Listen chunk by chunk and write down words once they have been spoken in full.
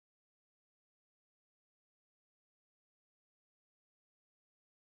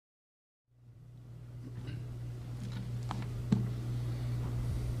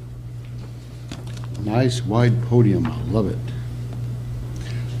Nice wide podium. I love it.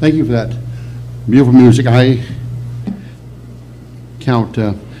 Thank you for that beautiful music. I count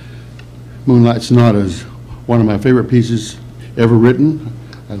Moonlight Sonata as one of my favorite pieces ever written.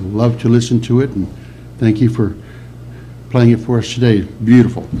 I love to listen to it, and thank you for playing it for us today.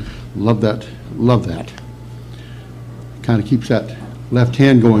 Beautiful. Love that. Love that. Kind of keeps that left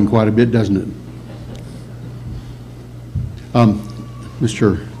hand going quite a bit, doesn't it?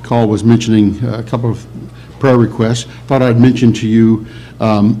 Mr. Call was mentioning a couple of prayer requests. Thought I'd mention to you,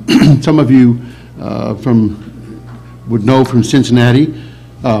 some of you would know from Cincinnati,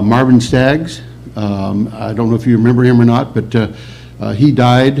 Marvin Staggs. I don't know if you remember him or not, but he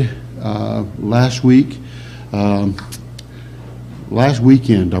died last weekend,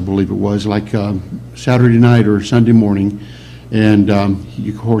 I believe it was, like Saturday night or Sunday morning. And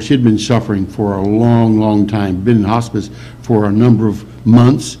of course, he'd been suffering for a long, long time, been in hospice for a number of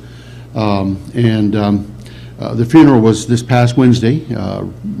months. The funeral was this past Wednesday.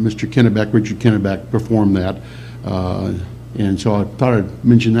 Richard Kennebeck performed that. And so I thought I'd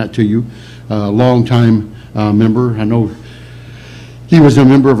mention that to you. Long-time member. I know he was a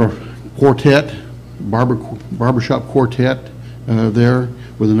member of a quartet, barbershop quartet there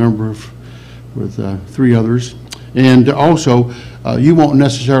with three others. And also, you won't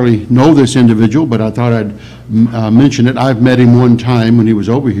necessarily know this individual, but I thought I'd mention it. I've met him one time when he was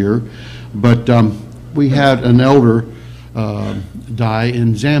over here, but we had an elder die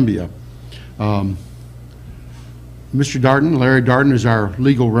in Zambia. Mr. Darden, Larry Darden, is our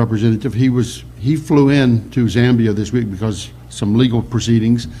legal representative. He flew in to Zambia this week because some legal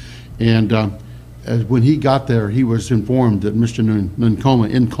proceedings, and when he got there, he was informed that Mr.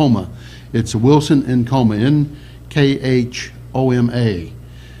 Nkoma, it's Wilson Nkoma, Khoma,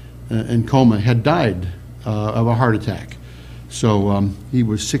 Nkoma, had died of a heart attack. So he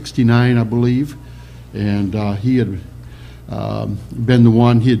was 69, I believe, and he had been the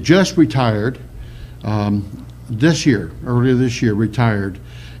one. He had just retired earlier this year, retired.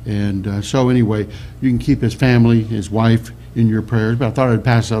 And so anyway, you can keep his family, his wife, in your prayers, but I thought I'd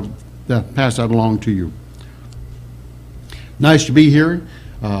pass that along to you. Nice to be here.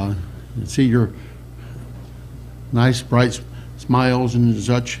 See your nice, bright smiles and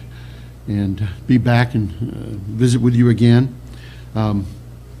such, and be back and visit with you again.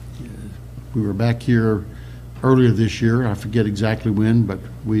 We were back here earlier this year. I forget exactly when, but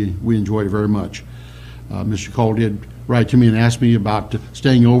we enjoyed it very much. Mr. Cole did write to me and ask me about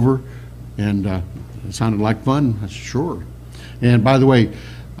staying over, and it sounded like fun. I said, sure. And by the way,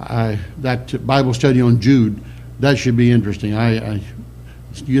 that Bible study on Jude, that should be interesting.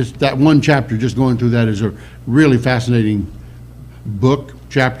 Just that one chapter, just going through that, is a really fascinating book,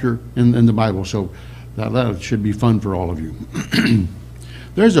 chapter in the Bible. So that should be fun for all of you.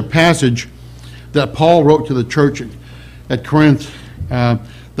 There's a passage that Paul wrote to the church at Corinth that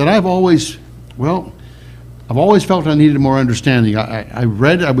I've always felt I needed more understanding. I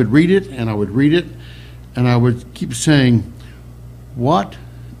would read it, and I would keep saying, what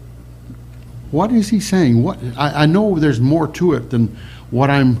is he saying? I know there's more to it than what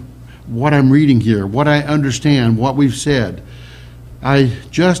I'm reading here, what I understand, what we've said. I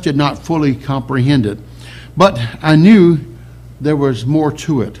just did not fully comprehend it. But I knew there was more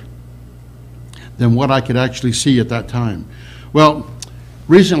to it than what I could actually see at that time. Well,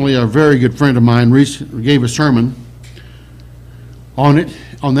 recently a very good friend of mine gave a sermon on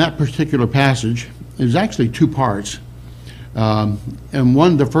that particular passage. It was actually two parts. And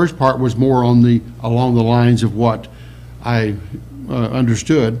the first part was more along the lines of what I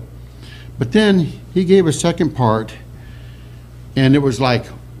understood. But then he gave a second part, and it was like,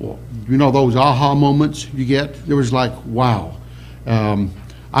 you know, those aha moments you get? It was like, wow.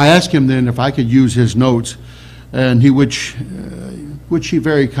 I asked him then if I could use his notes, and which he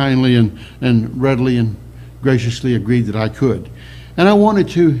very kindly and readily and graciously agreed that I could. And I wanted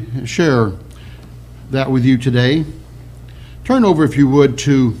to share that with you today. Turn over, if you would,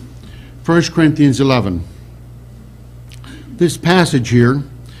 to 1 Corinthians 11. This passage here,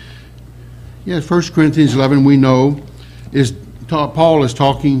 1 Corinthians 11, we know, Paul is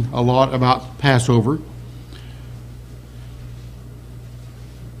talking a lot about Passover.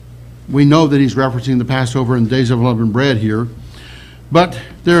 We know that he's referencing the Passover and the days of unleavened bread here, but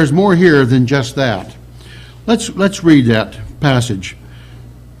there is more here than just that. Let's read that passage.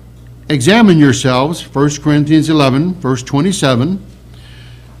 Examine yourselves, 1 Corinthians 11, verse 27.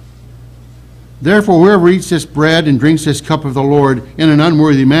 Therefore, whoever eats this bread and drinks this cup of the Lord in an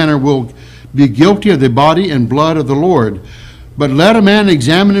unworthy manner will be guilty of the body and blood of the Lord. But let a man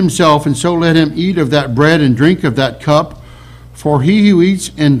examine himself, and so let him eat of that bread and drink of that cup. For he who eats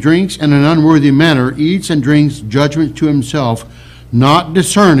and drinks in an unworthy manner eats and drinks judgment to himself, not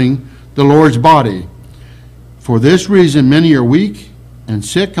discerning the Lord's body. For this reason many are weak and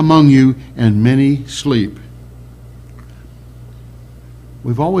sick among you, and many sleep.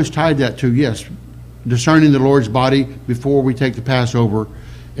 We've always tied that to, yes, discerning the Lord's body before we take the Passover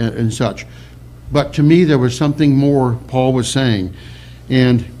and such. But to me, there was something more Paul was saying.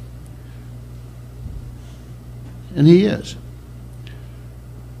 And he is.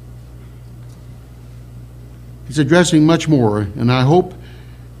 He's addressing much more. And I hope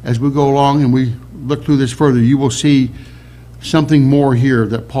as we go along and we look through this further, you will see something more here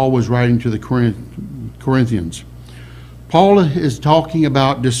that Paul was writing to the Corinthians. Paul is talking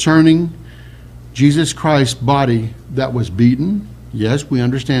about discerning Jesus Christ's body that was beaten. Yes, we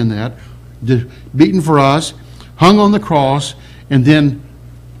understand that. Beaten for us, hung on the cross, and then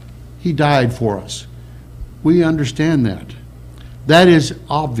he died for us. We understand that. That is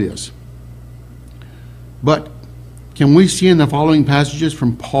obvious. But can we see in the following passages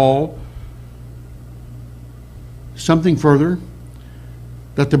from Paul something further?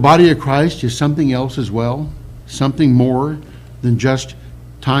 That the body of Christ is something else as well? Something more than just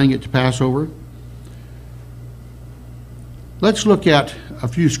tying it to Passover? Let's look at a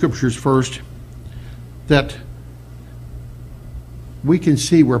few scriptures first that we can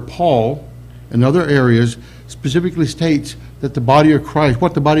see where Paul, in other areas, specifically states that the body of Christ,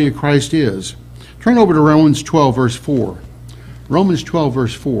 what the body of Christ is. Turn over to Romans 12, verse 4. Romans 12,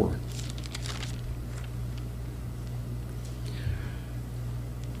 verse 4.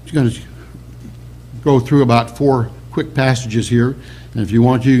 I'm going to go through about 4 quick passages here. And if you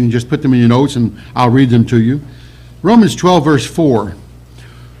want to, you can just put them in your notes and I'll read them to you. Romans 12, verse 4.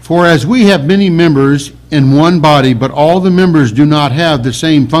 For as we have many members in one body, but all the members do not have the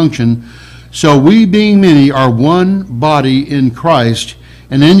same function, so we being many are one body in Christ,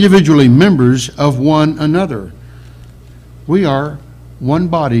 and individually members of one another. We are one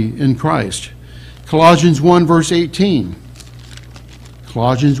body in Christ. Colossians 1, verse 18.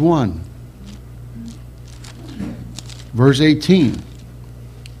 Colossians 1, verse 18.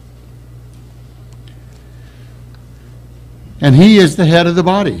 And he is the head of the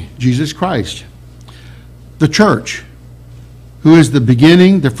body, Jesus Christ. The church, who is the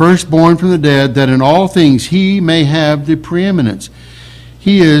beginning, the firstborn from the dead, that in all things he may have the preeminence.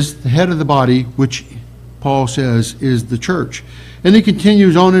 He is the head of the body, which Paul says is the church. And he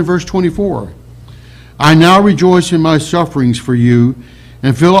continues on in verse 24. I now rejoice in my sufferings for you,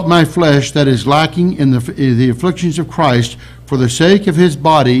 and fill up my flesh that is lacking in the afflictions of Christ, for the sake of his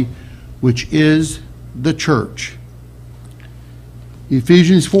body, which is the church.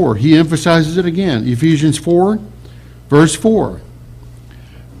 Ephesians 4, he emphasizes it again. Ephesians 4, verse 4.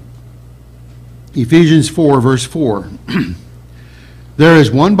 Ephesians 4, verse 4. There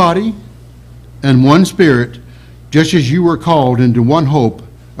is one body and one Spirit, just as you were called into one hope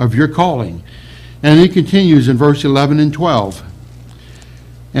of your calling. And he continues in verse 11 and 12.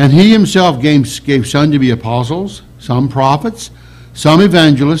 And he himself gave some to be apostles, some prophets, some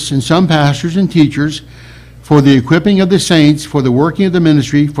evangelists, and some pastors and teachers, for the equipping of the saints, for the working of the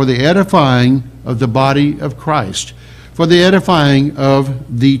ministry, for the edifying of the body of Christ, for the edifying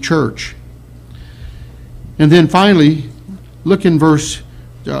of the church. And then finally, look in verse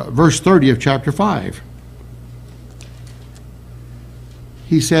 30 of chapter 5.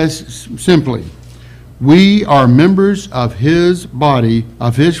 He says simply, we are members of his body,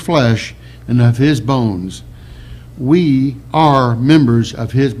 of his flesh, and of his bones. We are members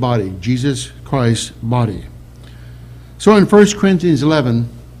of his body, Jesus Christ's body. So in 1 Corinthians 11,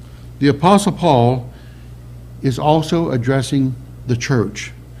 the Apostle Paul is also addressing the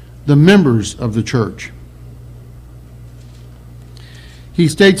church, the members of the church. He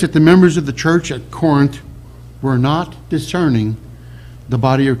states that the members of the church at Corinth were not discerning the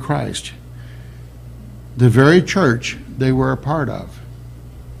body of Christ, the very church they were a part of.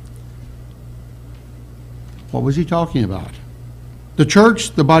 What was he talking about? The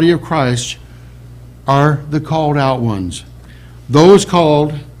church, the body of Christ, are the called out ones. Those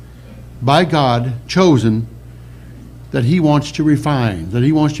called by God, chosen, that he wants to refine, that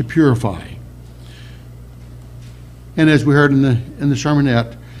he wants to purify. And as we heard in the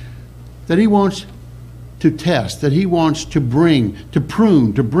sermonette, that he wants to test, that he wants to bring, to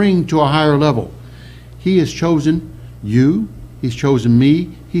prune, to bring to a higher level. He has chosen you, he's chosen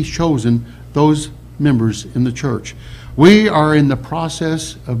me, he's chosen those members in the church. We are in the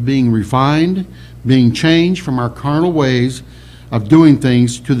process of being refined, being changed from our carnal ways of doing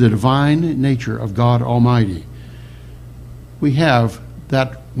things to the divine nature of God Almighty. We have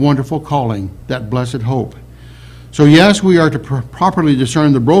that wonderful calling, that blessed hope. So yes, we are to properly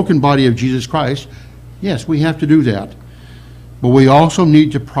discern the broken body of Jesus Christ. Yes, we have to do that. But we also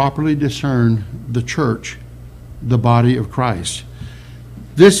need to properly discern the church, the body of Christ.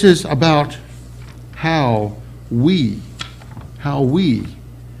 This is about how we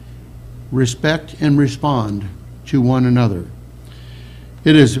respect and respond to one another.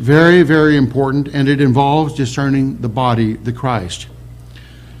 It is very, very important, and it involves discerning the body, the Christ.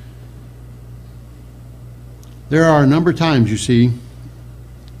 There are a number of times, you see,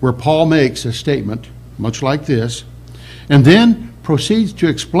 where Paul makes a statement, much like this, and then proceeds to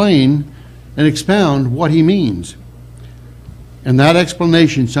explain and expound what he means. And that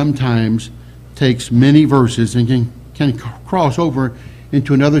explanation sometimes takes many verses and can cross over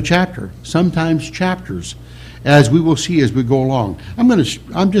into another chapter, sometimes chapters, as we will see as we go along.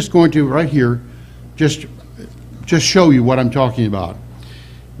 I'm just going to right here just show you what I'm talking about.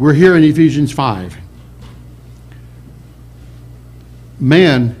 We're here in Ephesians 5.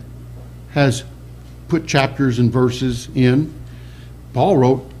 Man has put chapters and verses in. Paul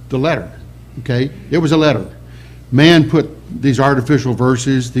wrote the letter, okay? It was a letter. Man put these artificial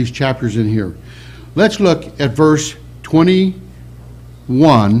verses, these chapters in here. Let's look at verse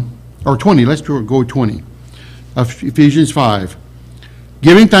 21, or 20, let's go 20, of Ephesians 5.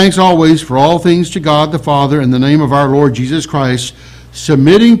 Giving thanks always for all things to God the Father in the name of our Lord Jesus Christ,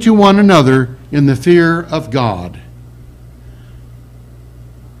 submitting to one another in the fear of God.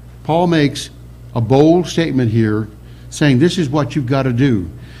 Paul makes a bold statement here saying this is what you've got to do.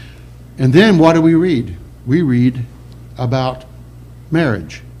 And then what do we read? We read about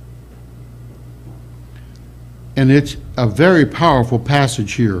marriage. And it's a very powerful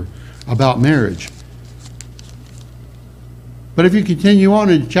passage here about marriage. But if you continue on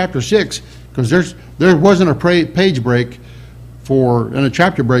in chapter 6, because there wasn't a page break and a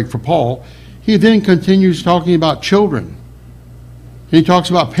chapter break for Paul, he then continues talking about children. And he talks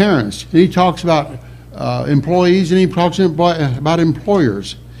about parents, and he talks about employees, and he talks about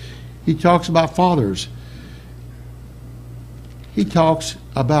employers. He talks about fathers. He talks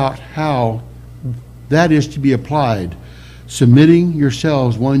about how that is to be applied, submitting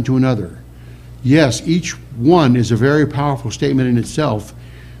yourselves one to another. Yes, each one is a very powerful statement in itself,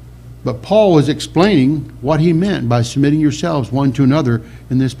 but Paul was explaining what he meant by submitting yourselves one to another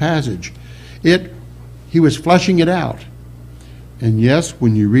in this passage. He was fleshing it out. And yes,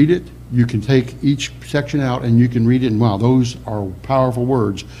 when you read it, you can take each section out and you can read it, and wow, those are powerful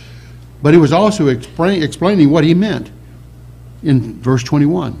words. But he was also explaining what he meant in verse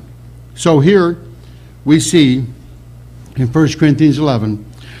 21. So here we see in 1 Corinthians 11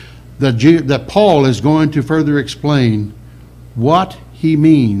 that Paul is going to further explain what he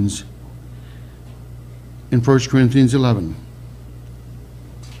means in 1 Corinthians 11.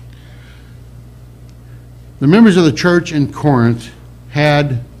 The members of the church in Corinth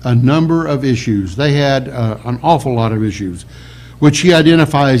had a number of issues. They had an awful lot of issues, which he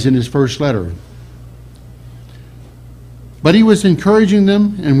identifies in his first letter. But he was encouraging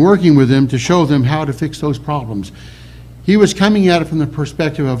them and working with them to show them how to fix those problems. He was coming at it from the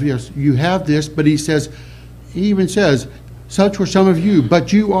perspective of, yes, you have this, but he even says, such were some of you,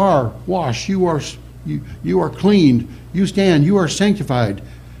 but you are washed, you are cleaned, you are sanctified.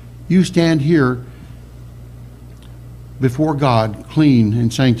 You stand here before God, clean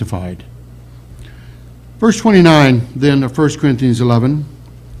and sanctified. Verse 29, then, of 1 Corinthians 11.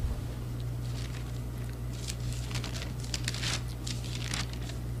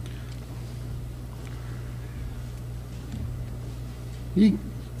 He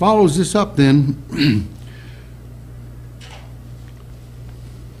follows this up then,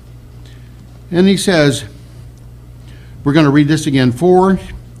 and he says, we're going to read this again, for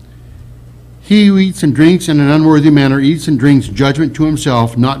he who eats and drinks in an unworthy manner eats and drinks judgment to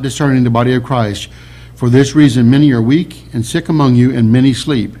himself, not discerning the body of Christ. For this reason many are weak and sick among you, and many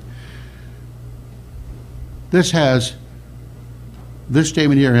sleep. This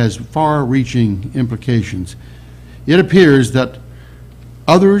statement here has far-reaching implications. It appears that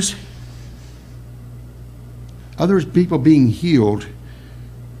others people being healed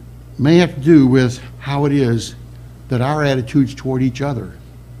may have to do with how it is that our attitudes toward each other.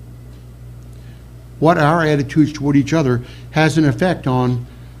 What our attitudes toward each other has an effect on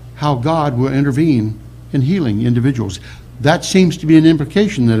how God will intervene in healing individuals. That seems to be an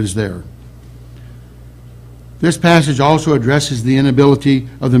implication that is there. This passage also addresses the inability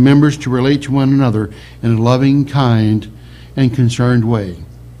of the members to relate to one another in a loving, kind, and concerned way.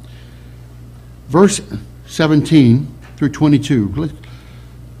 Verse 17 through 22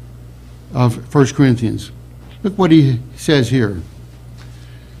 of 1 Corinthians. Look what he says here.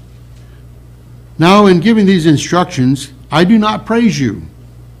 Now in giving these instructions, I do not praise you,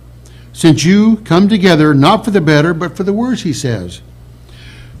 since you come together not for the better, but for the worse, he says.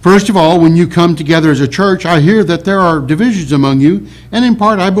 First of all, when you come together as a church, I hear that there are divisions among you, and in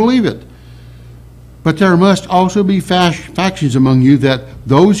part I believe it. But there must also be factions among you, that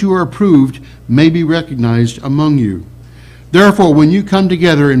those who are approved may be recognized among you. Therefore, when you come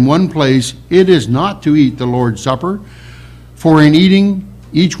together in one place, it is not to eat the Lord's Supper, for in eating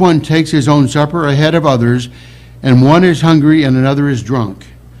each one takes his own supper ahead of others, and one is hungry and another is drunk.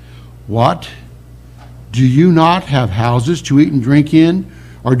 What? Do you not have houses to eat and drink in?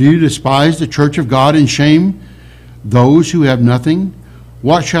 Or do you despise the church of God and shame those who have nothing?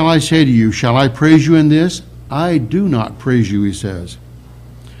 What shall I say to you? Shall I praise you in this? I do not praise you, he says.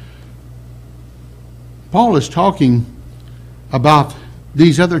 Paul is talking about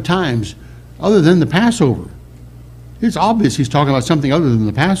these other times other than the Passover. It's obvious he's talking about something other than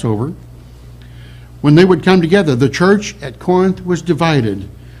the Passover. When they would come together, the church at Corinth was divided,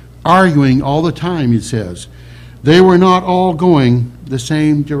 arguing all the time, he says. They were not all going the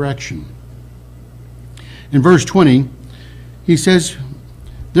same direction. In verse 20, he says,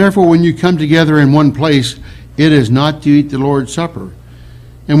 therefore, when you come together in one place, it is not to eat the Lord's Supper.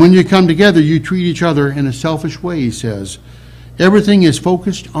 And when you come together, you treat each other in a selfish way, he says. Everything is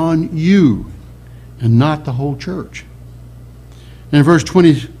focused on you and not the whole church. And in verse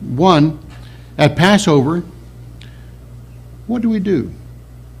 21, at Passover, what do?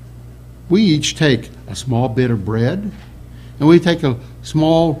 We each take a small bit of bread, and we take a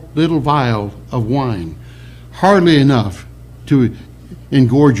small little vial of wine. Hardly enough to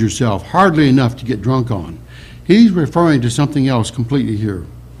engorge yourself, hardly enough to get drunk on. He's referring to something else completely here.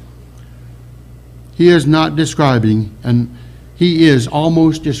 He is not describing, and he is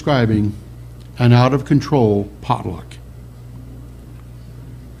almost describing, an out-of-control potluck.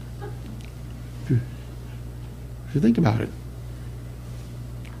 If you think about it.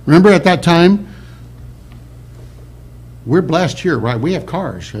 Remember at that time, we're blessed here, right? We have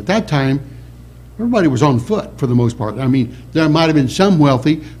cars. At that time, everybody was on foot for the most part. I mean, there might have been some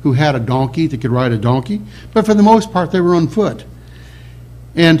wealthy who had a donkey that could ride a donkey, but for the most part, they were on foot.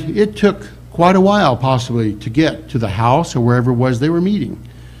 And it took quite a while, possibly, to get to the house or wherever it was they were meeting.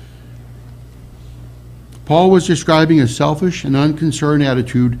 Paul was describing a selfish and unconcerned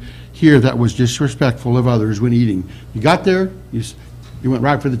attitude here that was disrespectful of others when eating. You got there, you went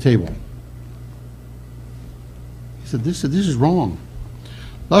right for the table. He said, this is wrong.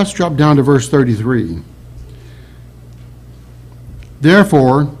 Let's drop down to verse 33.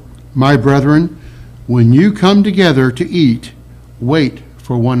 Therefore, my brethren, when you come together to eat, wait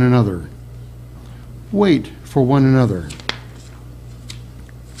for one another. Wait for one another.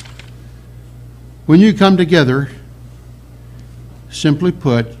 When you come together, simply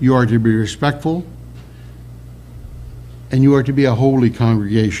put, you are to be respectful and you are to be a holy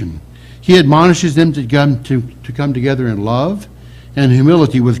congregation. He admonishes them to come together in love and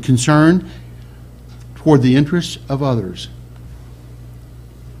humility with concern toward the interests of others.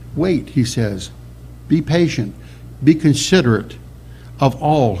 Wait, he says. Be patient. Be considerate of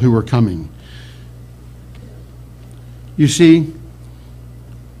all who are coming. You see,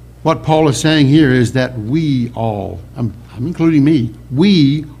 what Paul is saying here is that we all, I'm including me,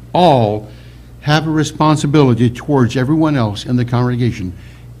 we all have a responsibility towards everyone else in the congregation.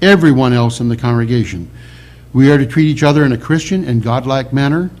 Everyone else in the congregation. We are to treat each other in a Christian and godlike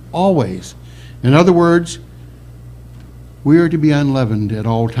manner, always. In other words, we are to be unleavened at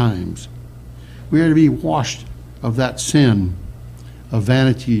all times. We are to be washed of that sin, of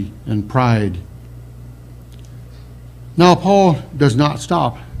vanity and pride. Now, Paul does not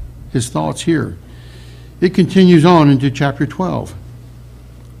stop his thoughts here. It continues on into chapter 12.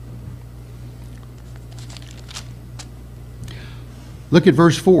 Look at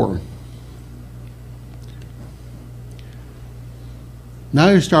verse 4.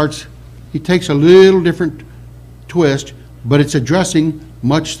 Now he takes a little different twist, but it's addressing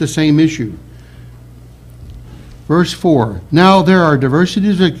much the same issue. Verse 4. Now there are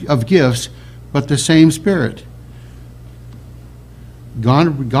diversities of gifts, but the same Spirit.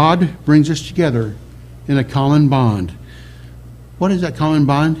 God brings us together in a common bond. What is that common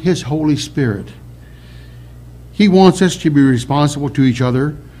bond? His Holy Spirit. He wants us to be responsible to each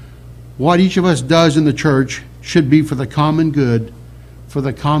other. What each of us does in the church should be for the common good, for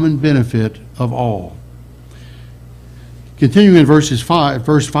the common benefit of all. Continuing in verse 5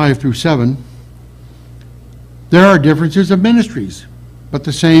 through 7, there are differences of ministries, but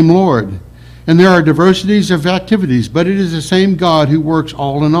the same Lord. And there are diversities of activities, but it is the same God who works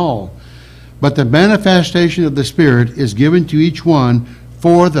all in all. But the manifestation of the Spirit is given to each one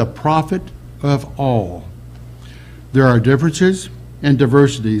for the profit of all. There are differences and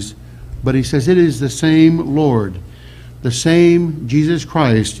diversities, but he says it is the same Lord. The same Jesus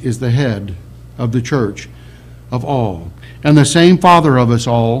Christ is the head of the church of all. And the same Father of us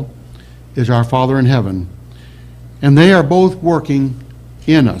all is our Father in heaven. And they are both working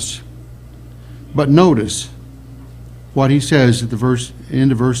in us. But notice what he says at the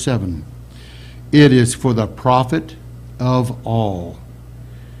end of verse 7. It is for the profit of all.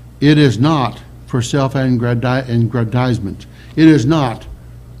 It is not for self-aggrandizement. It is not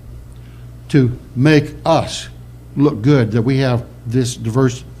to make us look good that we have this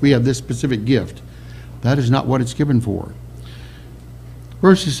specific gift. That is not what it's given for.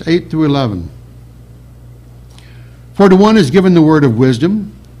 Verses 8 through 11. For to one is given the word of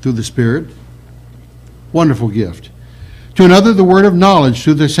wisdom through the Spirit, wonderful gift. To another the word of knowledge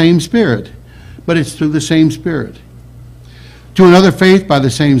through the same Spirit, but it's through the same Spirit. To another faith by the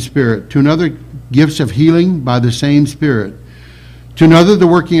same Spirit. To another gifts of healing by the same Spirit. To another the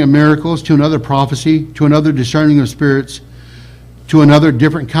working of miracles. To another prophecy. To another discerning of spirits. To another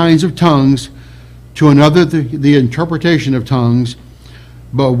different kinds of tongues. To another the interpretation of tongues.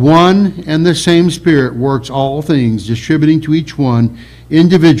 But one and the same Spirit works all things, distributing to each one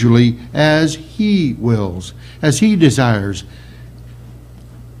individually as he wills, as he desires,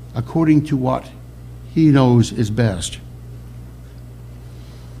 according to what he knows is best.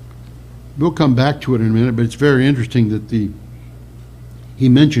 We'll come back to it in a minute, but it's very interesting that he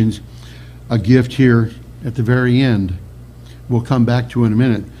mentions a gift here at the very end. We'll come back to in a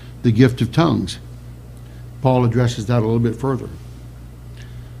minute, the gift of tongues. Paul addresses that a little bit further.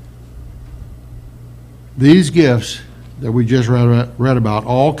 These gifts that we just read about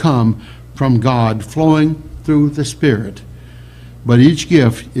all come from God, flowing through the Spirit. But each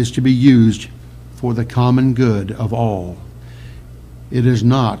gift is to be used for the common good of all. It is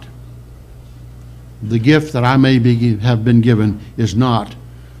not. The gift that I may have been given is not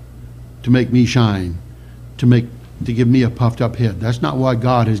to make me shine, to give me a puffed up head. That's not what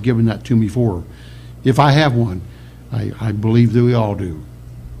God has given that to me for. If I have one, I believe that we all do.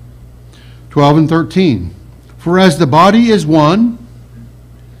 12 and 13. For as the body is one,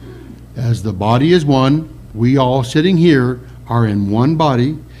 we all sitting here are in one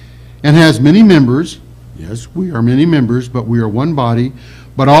body, and has many members. Yes, we are many members, but we are one body.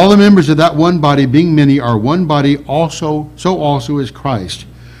 But all the members of that one body, being many, are one body also, so also is Christ.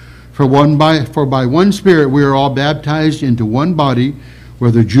 For by one Spirit we are all baptized into one body,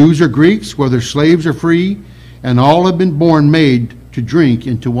 whether Jews or Greeks, whether slaves or free, and all have been made to drink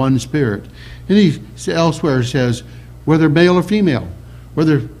into one Spirit. And he elsewhere says, whether male or female,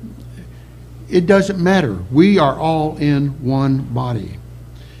 it doesn't matter. We are all in one body,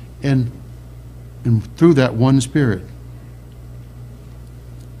 and through that one Spirit.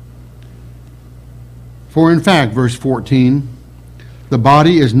 For in fact, verse 14, the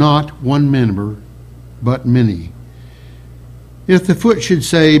body is not one member, but many. If the foot should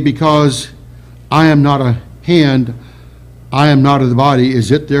say, because I am not a hand, I am not of the body,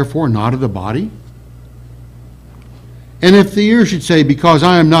 is it therefore not of the body? And if the ear should say, because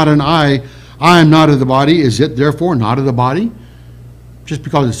I am not an eye, I am not of the body, is it therefore not of the body? Just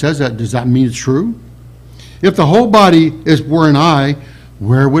because it says that, does that mean it's true? If the whole body were an eye,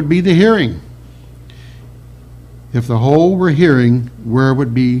 where would be the hearing? If the whole were hearing, where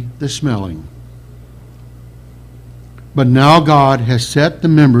would be the smelling? But now God has set the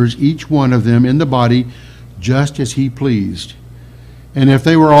members, each one of them, in the body, just as he pleased. And if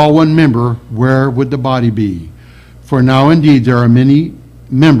they were all one member, where would the body be? For now indeed there are many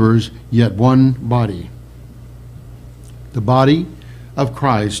members, yet one body. The body of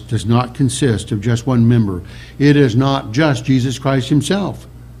Christ does not consist of just one member. It is not just Jesus Christ himself.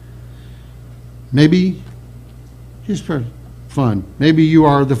 Maybe, just for fun, maybe you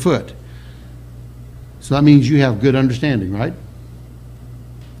are the foot. So that means you have good understanding, right?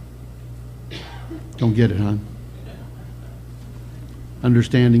 Don't get it, huh?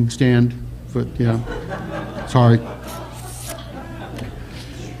 Understanding, stand, foot, yeah. Sorry.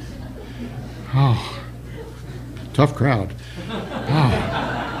 Oh, tough crowd.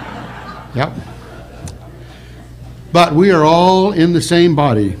 Oh. Yep. But we are all in the same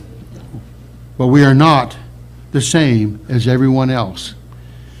body, but we are not the same as everyone else.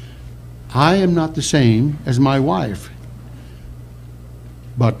 I am not the same as my wife,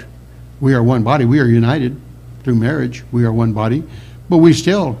 but we are one body. We are united through marriage. We are one body, but we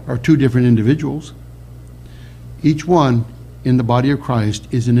still are two different individuals. Each one in the body of Christ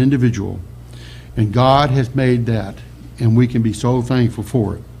is an individual, and God has made that, and we can be so thankful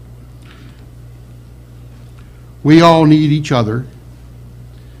for it. We all need each other,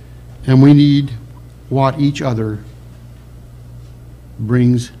 And we need what each other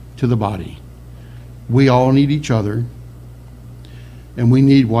brings to the body. We all need each other, and we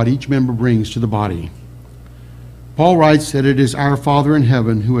need what each member brings to the body. Paul writes that it is our Father in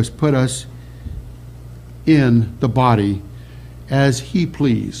heaven who has put us in the body as he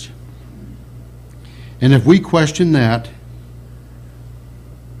pleased. And if we question that,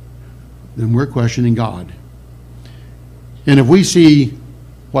 then we're questioning God. And if we see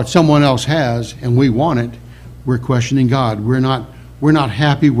what someone else has and we want it, we're questioning God. We're not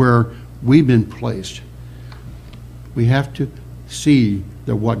happy where we've been placed. We have to see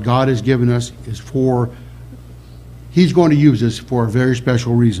that what God has given us is He's going to use us for a very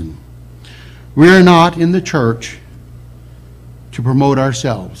special reason. We are not in the church to promote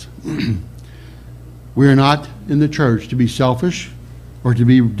ourselves. We are not in the church to be selfish or to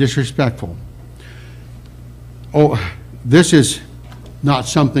be disrespectful. Oh, this is not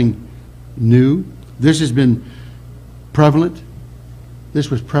something new. This has been prevalent. This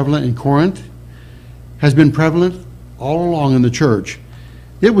was prevalent in Corinth, has been prevalent all along in the church.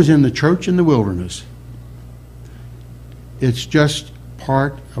 It was in the church in the wilderness. It's just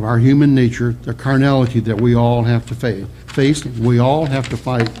part of our human nature, the carnality that we all have to face, we all have to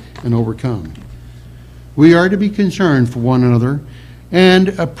fight and overcome. We are to be concerned for one another and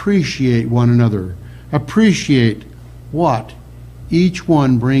appreciate one another. Appreciate what each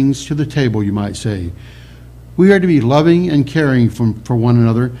one brings to the table, you might say. We are to be loving and caring for one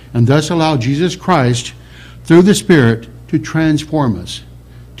another, and thus allow Jesus Christ, through the Spirit, to transform us,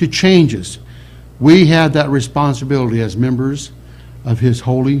 to change us. We have that responsibility as members of His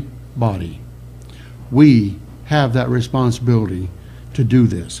holy body. We have that responsibility to do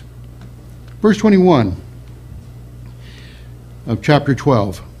this. Verse 21 of chapter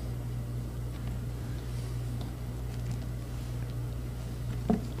 12.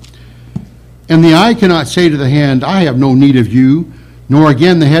 And the eye cannot say to the hand, I have no need of you, nor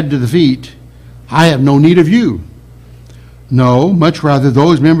again the head to the feet, I have no need of you. No, much rather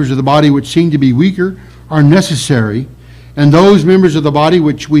those members of the body which seem to be weaker are necessary, and those members of the body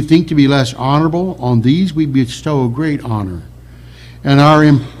which we think to be less honorable, on these we bestow great honor. And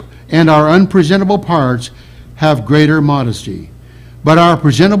our unpresentable parts have greater modesty. But our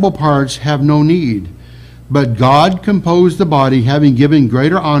presentable parts have no need. But God composed the body, having given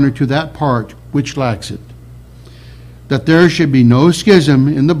greater honor to that part which lacks it, that there should be no schism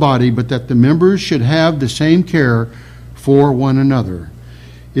in the body, but that the members should have the same care for one another.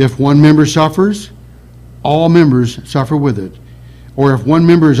 If one member suffers, all members suffer with it. Or if one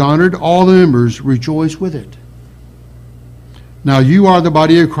member is honored, all the members rejoice with it. Now you are the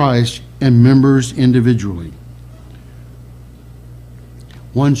body of Christ and members individually.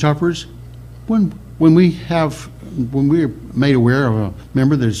 One suffers. When we're made aware of a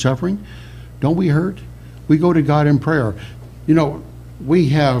member that is suffering, don't we hurt? We go to God in prayer. You know, you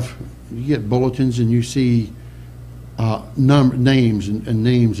get bulletins and you see names and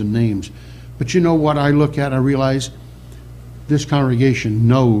names and names. But you know what I look at, I realize this congregation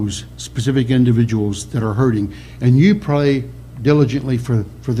knows specific individuals that are hurting, and you pray diligently for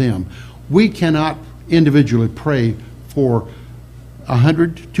them. We cannot individually pray for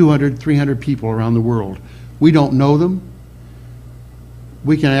 100, 200, 300 people around the world. We don't know them.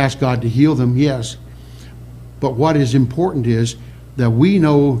 We can ask God to heal them, yes. But what is important is that we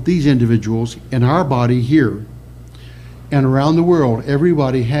know these individuals in our body here and around the world.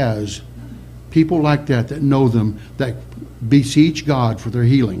 Everybody has people like that know them, that beseech God for their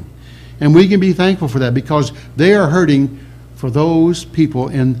healing. And we can be thankful for that because they are hurting for those people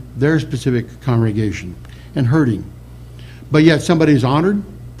in their specific congregation and hurting. But yet somebody is honored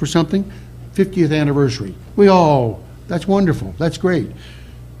for something, 50th anniversary. That's wonderful, that's great.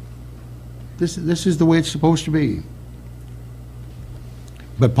 This is the way it's supposed to be.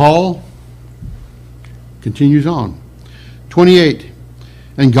 But Paul continues on. 28,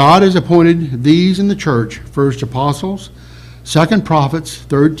 and God has appointed these in the church, first apostles, second prophets,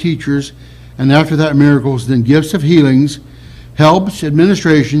 third teachers, and after that miracles, then gifts of healings, helps,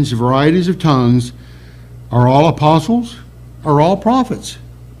 administrations, varieties of tongues. Are all apostles? Are all prophets?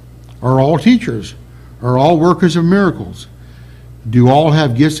 Are all teachers? Are all workers of miracles? Do all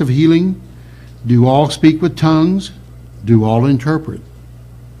have gifts of healing? Do all speak with tongues? Do all interpret?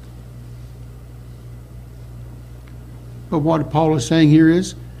 But what Paul is saying here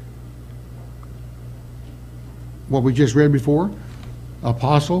is what we just read before: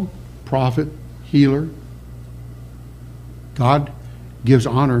 apostle, prophet, healer. God gives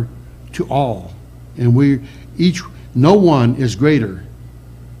honor to all, and no one is greater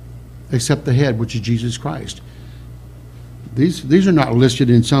except the head, which is Jesus Christ. These are not listed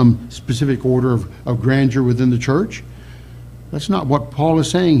in some specific order of grandeur within the church. That's not what Paul is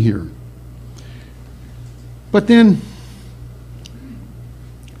saying here. But then,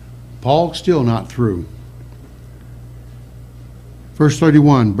 Paul's still not through. Verse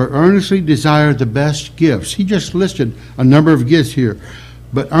 31, but earnestly desire the best gifts. He just listed a number of gifts here.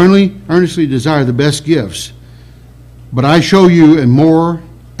 But earnestly desire the best gifts. But I show you a more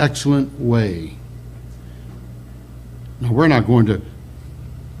excellent way. Now, we're not going to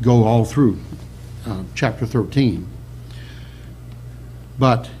go all through chapter 13.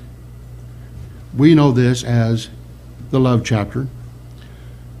 But we know this as the love chapter.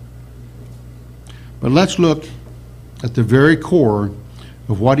 But let's look at the very core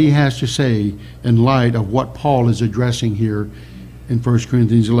of what he has to say in light of what Paul is addressing here in 1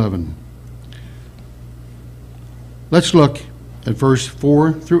 Corinthians 11. Let's look at verse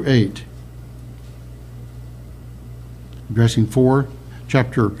 4 through 8. Addressing 1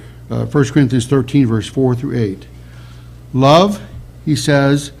 Corinthians 13, verse 4 through 8. Love, he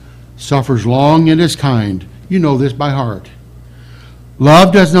says, suffers long and is kind. You know this by heart.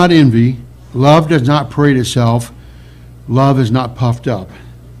 Love does not envy. Love does not parade itself. Love is not puffed up.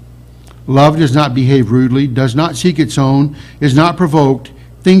 Love does not behave rudely, does not seek its own, is not provoked,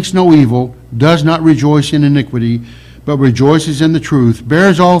 thinks no evil, does not rejoice in iniquity, but rejoices in the truth,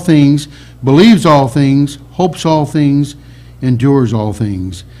 bears all things, believes all things, hopes all things, endures all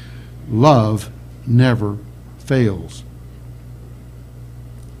things. Love never fails.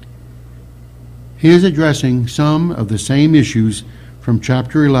 He is addressing some of the same issues from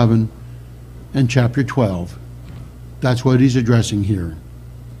chapter 11 and chapter 12. That's what he's addressing here.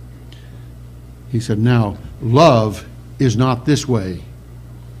 He said, now, love is not this way.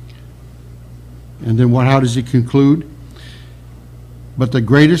 And then how does he conclude? But the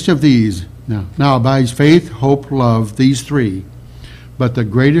greatest of these, now abides faith, hope, love, these three. But the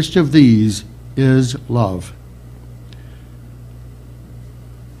greatest of these is love.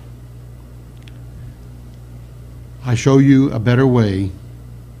 I show you a better way.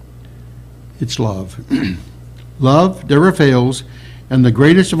 It's love. Love never fails, and the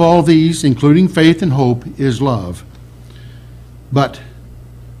greatest of all these, including faith and hope, is love. But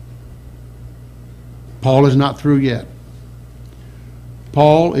Paul is not through yet.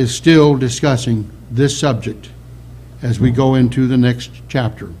 Paul is still discussing this subject as we go into the next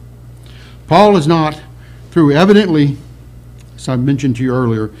chapter. Paul is not through. Evidently, as I mentioned to you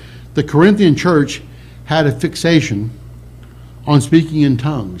earlier, the Corinthian church had a fixation on speaking in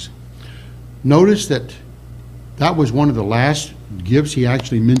tongues. Notice that was one of the last gifts he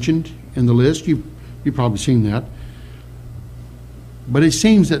actually mentioned in the list. You've probably seen that. But it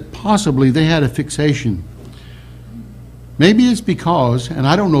seems that possibly they had a fixation. Maybe it's because, and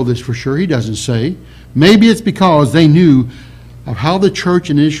I don't know this for sure, he doesn't say, maybe it's because they knew of how the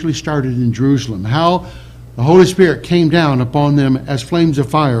church initially started in Jerusalem, how the Holy Spirit came down upon them as flames of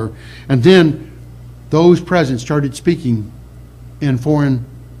fire, and then those present started speaking in foreign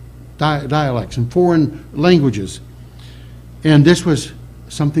dialects and foreign languages. And this was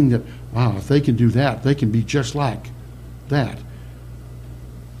something that, wow, if they can do that, they can be just like that.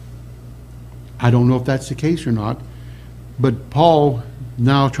 I don't know if that's the case or not, but Paul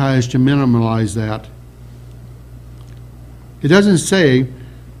now tries to minimize that. It doesn't say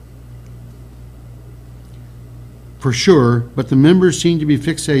for sure, but the members seem to be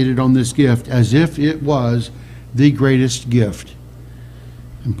fixated on this gift as if it was the greatest gift.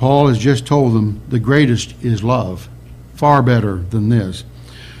 And Paul has just told them the greatest is love, far better than this.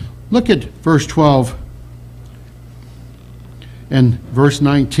 Look at verse 12 and verse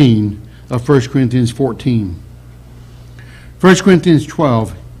 19 of 1 Corinthians 14. 1 Corinthians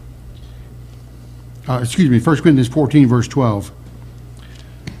 14, verse 12.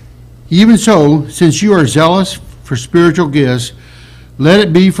 Even so, since you are zealous for spiritual gifts, let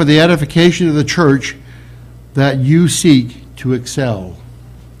it be for the edification of the church that you seek to excel.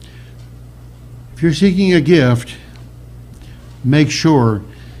 If you're seeking a gift, make sure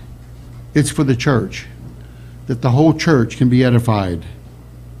it's for the church, that the whole church can be edified.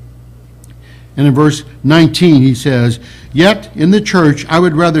 And in verse 19 he says, yet in the church I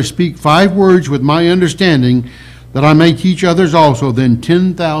would rather speak 5 words with my understanding, that I may teach others also, than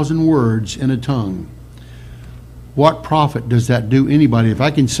 10,000 words in a tongue. What profit does that do anybody if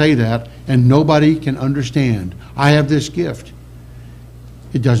I can say that and nobody can understand? I have this gift.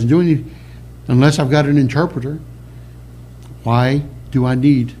 It doesn't do anything unless I've got an interpreter. Why do I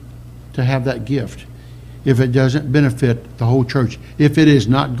need to have that gift if it doesn't benefit the whole church, if it is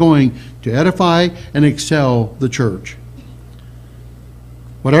not going to edify and excel the church?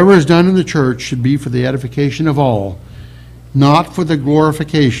 Whatever is done in the church should be for the edification of all. not for the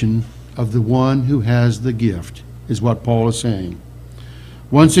glorification of the one who has the gift, is what Paul is saying.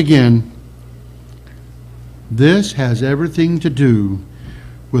 Once again, this has everything to do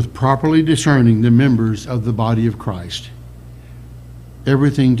with properly discerning the members of the body of Christ.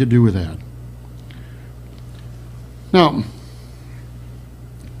 Everything to do with that. Now,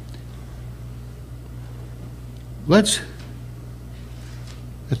 let's,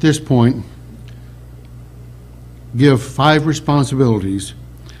 at this point, give 5 responsibilities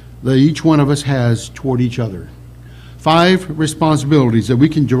that each one of us has toward each other. 5 responsibilities that we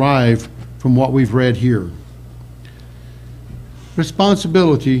can derive from what we've read here.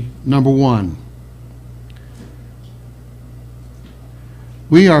 Responsibility number 1.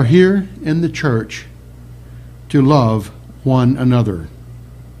 We are here in the church to love one another.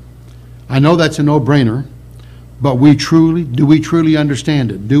 I know that's a no-brainer, but do we truly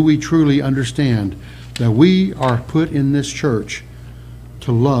understand it? Do we truly understand that we are put in this church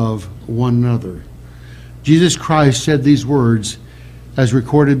to love one another? Jesus Christ said these words as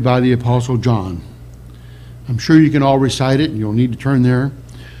recorded by the Apostle John. I'm sure you can all recite it, and you'll need to turn there.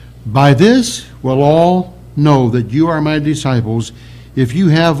 By this will all know that you are my disciples, if you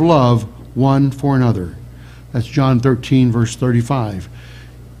have love one for another. That's John 13, verse 35.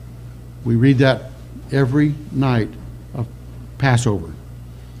 We read that every night of Passover.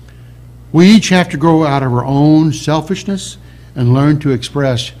 We each have to grow out of our own selfishness and learn to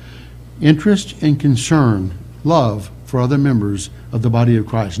express interest and concern, love for other members of the body of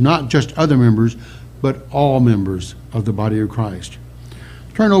Christ. Not just other members, but all members of the body of Christ.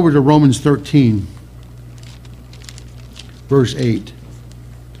 Turn over to Romans 13, verse 8.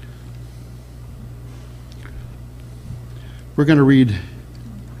 We're going to read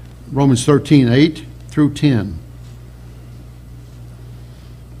Romans 13, 8 through 10.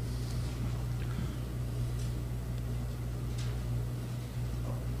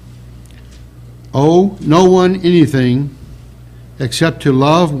 Owe no one anything except to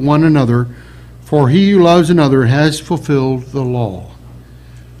love one another, for he who loves another has fulfilled the law.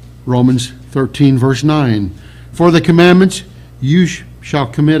 Romans 13, verse 9. For the commandments, you shall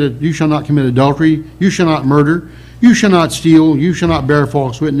not commit adultery, you shall not murder, you shall not steal, you shall not bear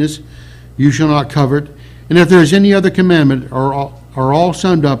false witness, you shall not covet. And if there is any other commandment, are all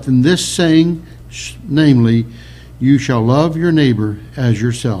summed up in this saying, namely, you shall love your neighbor as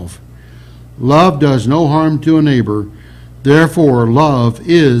yourself. Love does no harm to a neighbor, therefore love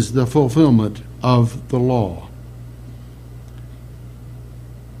is the fulfillment of the law.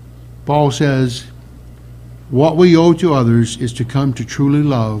 Paul says, what we owe to others is to come to truly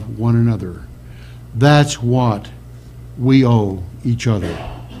love one another. That's what we owe each other.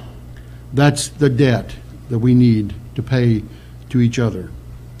 That's the debt that we need to pay to each other.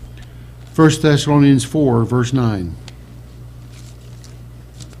 1 Thessalonians 4, verse 9.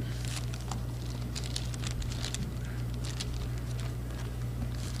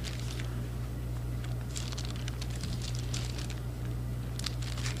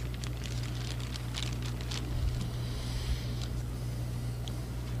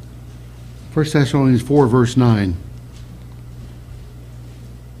 First Thessalonians 4, verse 9.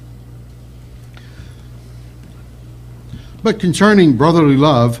 But concerning brotherly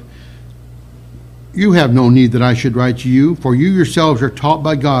love, you have no need that I should write to you, for you yourselves are taught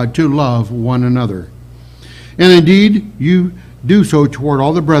by God to love one another. And indeed, you do so toward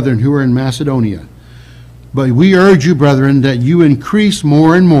all the brethren who are in Macedonia. But we urge you, brethren, that you increase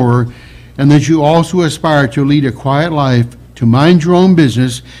more and more, and that you also aspire to lead a quiet life, to mind your own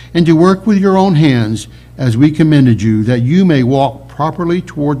business, and to work with your own hands, as we commended you, that you may walk properly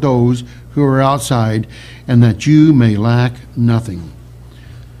toward those who are outside, and that you may lack nothing.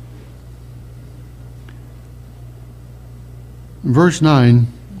 In verse 9,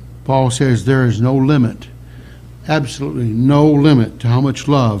 Paul says there is no limit, absolutely no limit to how much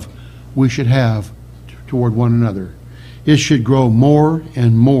love we should have toward one another. It should grow more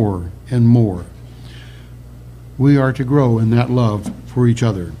and more and more. We are to grow in that love for each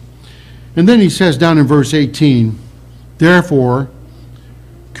other. And then he says down in verse 18, therefore,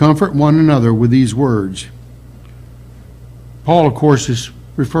 comfort one another with these words. Paul, of course, is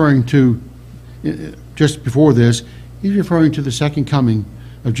referring to, just before this, he's referring to the second coming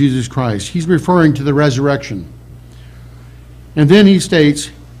of Jesus Christ. He's referring to the resurrection. And then he states,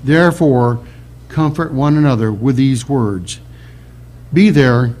 therefore, comfort one another with these words. Be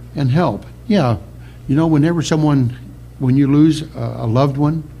there and help. Yeah, you know, when you lose a loved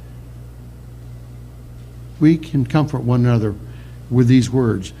one, we can comfort one another with these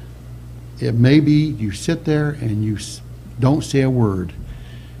words. It may be you sit there and you don't say a word,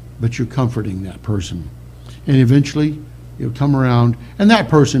 but you're comforting that person. And eventually, It'll come around, and that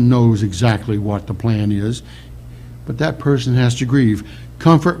person knows exactly what the plan is, but that person has to grieve.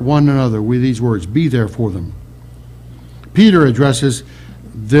 Comfort one another with these words. Be there for them. Peter addresses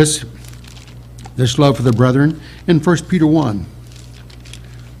this love for the brethren in 1 Peter 1.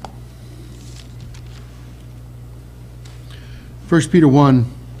 1 Peter 1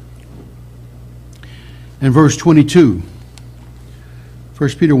 and verse 22. 1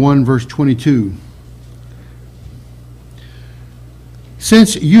 Peter 1, verse 22.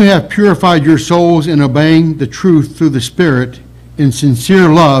 Since you have purified your souls in obeying the truth through the Spirit, in sincere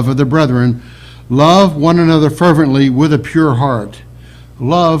love of the brethren, love one another fervently with a pure heart.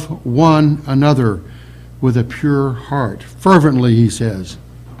 Love one another with a pure heart. Fervently, he says.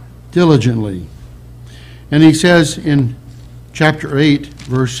 Diligently. And he says in chapter 4,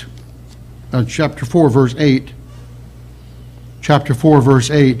 verse 8, chapter 4, verse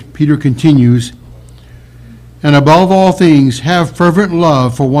 8, Peter continues, and above all things, have fervent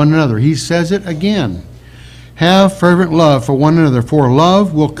love for one another. He says it again. Have fervent love for one another, for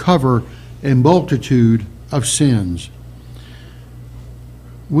love will cover a multitude of sins.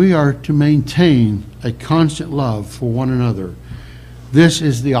 We are to maintain a constant love for one another. This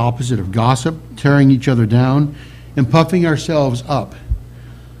is the opposite of gossip, tearing each other down, and puffing ourselves up.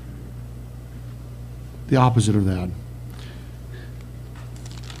 The opposite of that.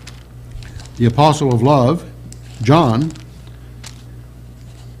 The apostle of love, John,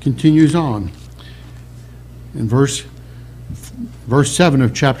 continues on in verse 7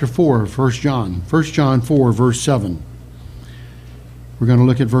 of chapter 4 of 1 John. 1 John 4, verse 7. We're going to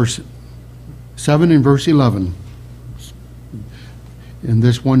look at verse 7 and verse 11 in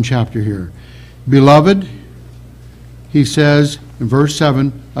this one chapter here. Beloved, he says in verse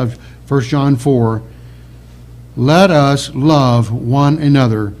 7 of 1 John 4, let us love one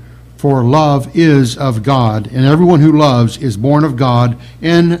another, for love is of God, and everyone who loves is born of God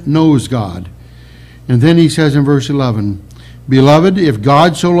and knows God. And then he says in verse 11, beloved, if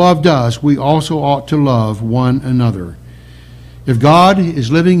God so loved us, we also ought to love one another. If God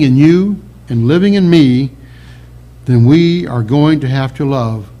is living in you and living in me, then we are going to have to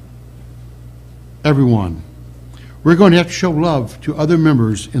love everyone. We're going to have to show love to other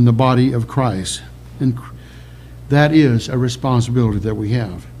members in the body of Christ. And that is a responsibility that we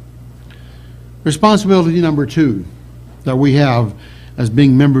have. Responsibility number 2 that we have as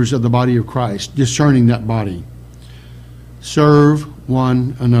being members of the body of Christ, discerning that body. Serve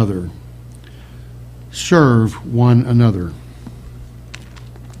one another. Serve one another.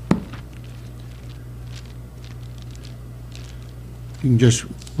 You can just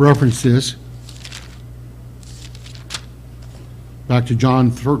reference this back to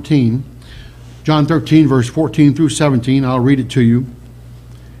John 13. John 13, verse 14 through 17. I'll read it to you.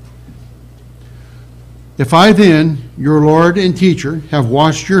 If I then, your Lord and teacher, have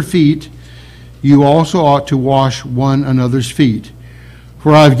washed your feet, you also ought to wash one another's feet.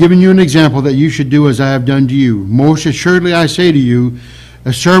 For I have given you an example that you should do as I have done to you. Most assuredly I say to you,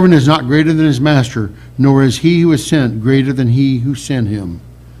 a servant is not greater than his master, nor is he who is sent greater than he who sent him.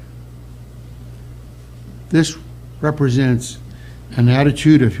 This represents an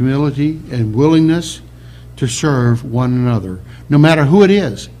attitude of humility and willingness to serve one another, no matter who it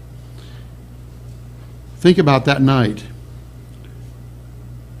is. Think about that night.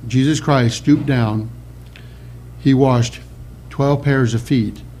 Jesus Christ stooped down. He washed 12 pairs of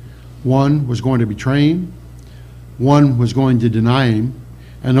feet. One was going to betray him. One was going to deny him.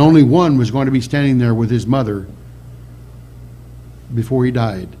 And only one was going to be standing there with his mother before he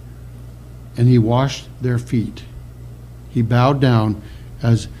died. And he washed their feet. He bowed down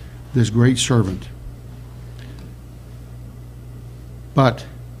as this great servant. But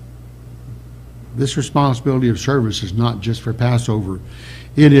this responsibility of service is not just for Passover.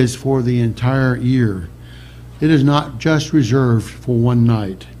 It is for the entire year. It is not just reserved for one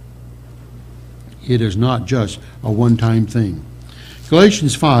night. It is not just a one-time thing.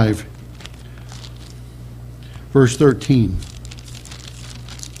 Galatians 5, verse 13.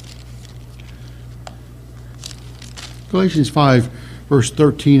 Galatians 5, verse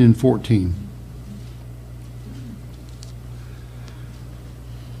 13 and 14.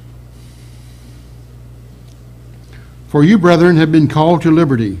 For you, brethren, have been called to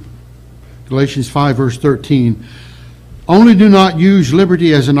liberty. Galatians 5, verse 13. Only do not use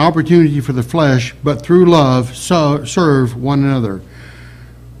liberty as an opportunity for the flesh, but through love serve one another.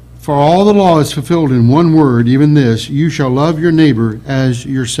 For all the law is fulfilled in one word, even this, you shall love your neighbor as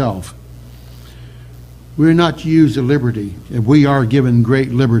yourself. We are not to use the liberty, and we are given great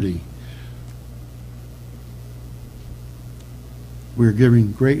liberty. We are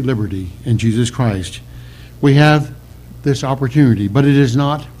given great liberty in Jesus Christ. We have this opportunity, but it is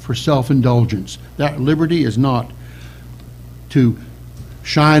not for self-indulgence. That liberty is not to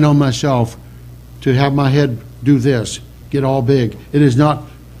shine on myself, to have my head do this, get all big. It is not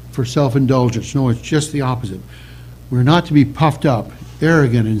for self-indulgence. No, it's just the opposite. We're not to be puffed up,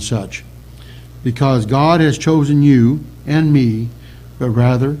 arrogant and such, because God has chosen you and me, but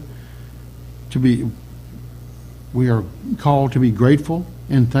rather we are called to be grateful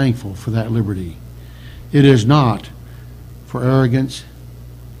and thankful for that liberty. It is not for arrogance.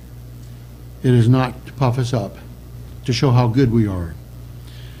 It is not to puff us up, to show how good we are.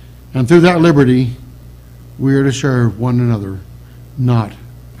 And through that liberty, we are to serve one another, not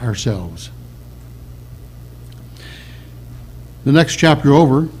ourselves. The next chapter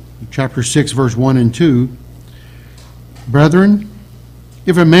over, chapter 6, verse 1 and 2, Brethren,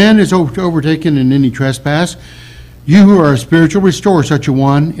 if a man is overtaken in any trespass, you who are spiritual, restore such a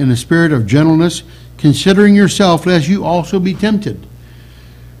one in a spirit of gentleness, considering yourself, lest you also be tempted.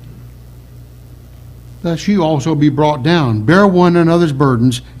 Lest you also be brought down. Bear one another's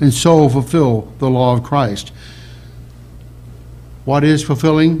burdens, and so fulfill the law of Christ. What is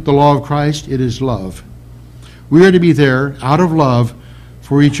fulfilling the law of Christ? It is love. We are to be there out of love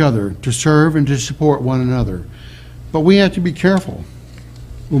for each other, to serve and to support one another. But we have to be careful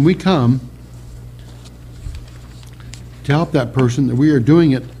when we come to help that person that we are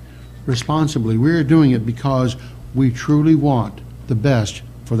doing it responsibly. We are doing it because we truly want the best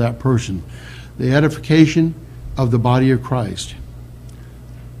for that person, the edification of the body of Christ.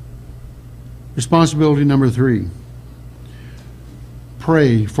 Responsibility number 3,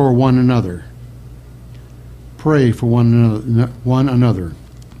 pray for one another. Pray for one another.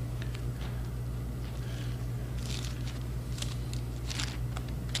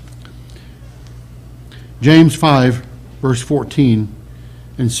 James 5, verse 14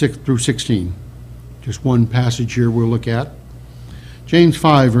 and 6 through 16. Just one passage here we'll look at. James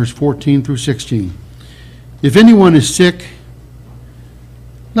 5, verse 14 through 16. If anyone is sick,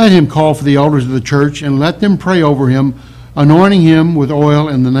 let him call for the elders of the church, and let them pray over him, anointing him with oil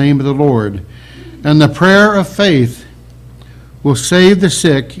in the name of the Lord. And the prayer of faith will save the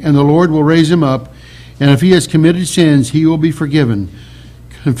sick, and the Lord will raise him up. And if he has committed sins, he will be forgiven.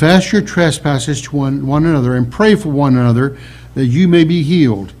 Confess your trespasses to one another, and pray for one another, that you may be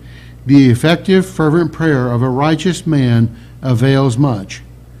healed. The effective, fervent prayer of a righteous man avails much.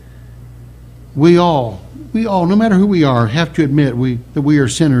 We all, no matter who we are, have to admit that we are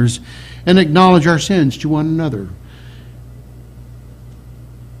sinners and acknowledge our sins to one another.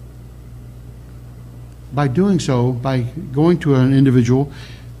 By doing so, by going to an individual,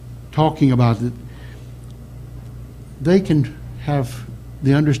 talking about it, they can have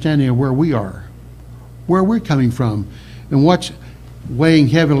the understanding of where we are, where we're coming from, and what's weighing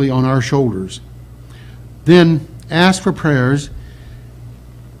heavily on our shoulders. Then ask for prayers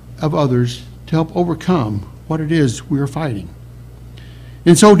of others to help overcome what it is we are fighting.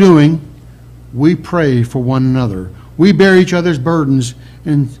 In so doing, we pray for one another. We bear each other's burdens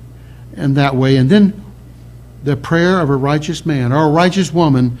in that way, and then the prayer of a righteous man or a righteous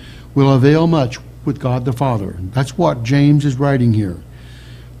woman will avail much with God the Father. That's what James is writing here.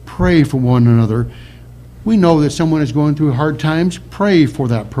 Pray for one another. We know that someone is going through hard times. Pray for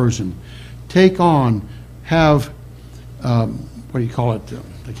that person. Take on, have, what do you call it?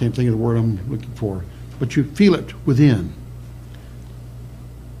 I can't think of the word I'm looking for. But you feel it within.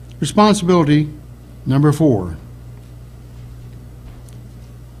 Responsibility number 4.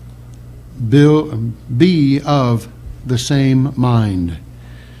 Be of the same mind.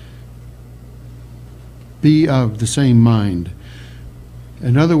 Be of the same mind.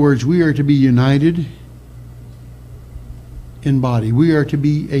 In other words, we are to be united in body. We are to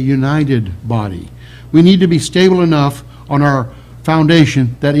be a united body. We need to be stable enough on our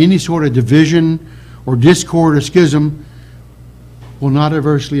foundation that any sort of division or discord or schism will not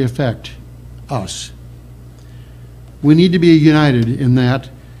adversely affect us. We need to be united in that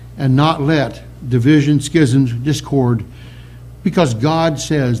and not let division, schisms, discord, because God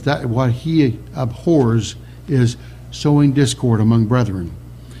says that what he abhors is sowing discord among brethren.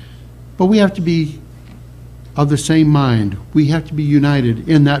 But we have to be of the same mind. We have to be united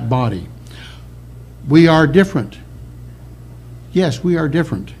in that body. We are different. Yes, we are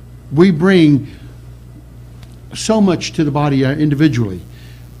different. We bring so much to the body individually,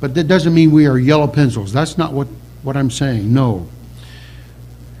 but that doesn't mean we are yellow pencils. That's not what I'm saying. No.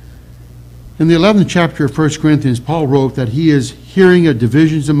 In the 11th chapter of 1 Corinthians, Paul wrote that he is hearing of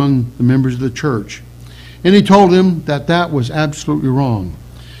divisions among the members of the church. And he told them that that was absolutely wrong.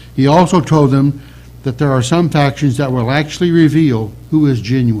 He also told them that there are some factions that will actually reveal who is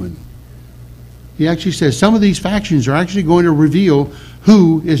genuine. He actually says some of these factions are actually going to reveal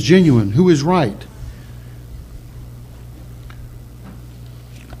who is genuine, who is right.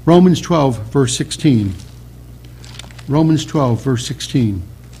 Romans 12, verse 16. Romans 12, verse 16.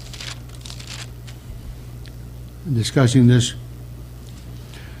 Discussing this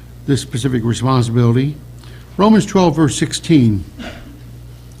specific responsibility. Romans 12, verse 16.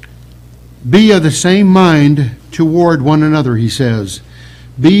 Be of the same mind toward one another, he says.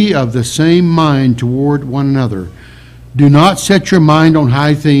 Be of the same mind toward one another. Do not set your mind on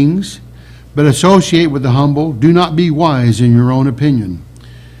high things, but associate with the humble. Do not be wise in your own opinion.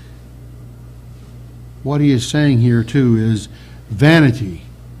 What he is saying here, too, is vanity.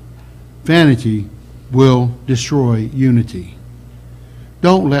 Vanity will destroy unity.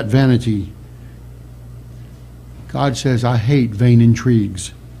 Don't let vanity. God says, I hate vain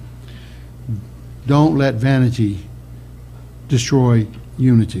intrigues. Don't let vanity destroy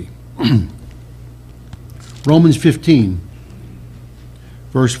unity. Romans 15,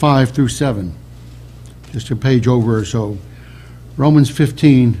 verse 5 through 7. Just a page over or so. Romans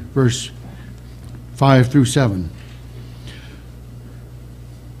 15, verse 5 through 7.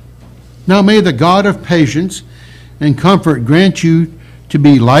 Now may the God of patience and comfort grant you to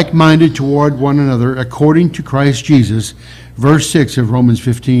be like-minded toward one another according to Christ Jesus, verse 6 of Romans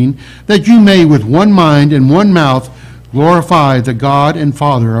 15, that you may with one mind and one mouth glorify the God and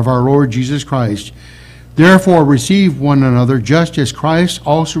Father of our Lord Jesus Christ. Therefore receive one another just as Christ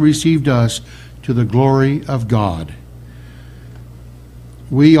also received us to the glory of God.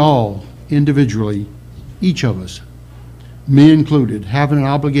 We all, individually, each of us, me included, have an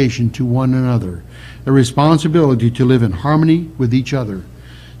obligation to one another, a responsibility to live in harmony with each other,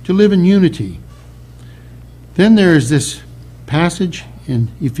 to live in unity. Then there is this passage in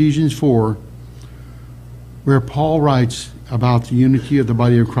Ephesians 4 where Paul writes about the unity of the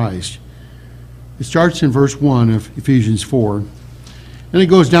body of Christ. It starts in verse 1 of Ephesians 4, and it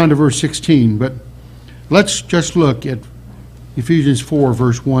goes down to verse 16, but let's just look at Ephesians 4,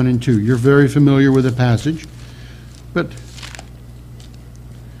 verse 1 and 2. You're very familiar with the passage, but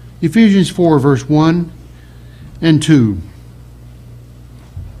Ephesians 4, verse 1 and 2.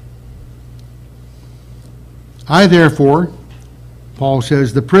 I therefore, Paul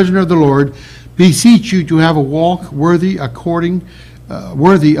says, the prisoner of the Lord, beseech you to have a walk worthy of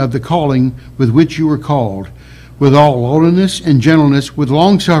the calling with which you were called, with all lowliness and gentleness, with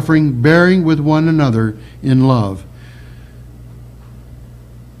longsuffering, bearing with one another in love.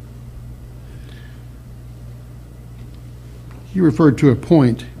 He referred to a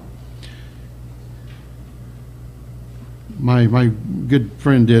point. My good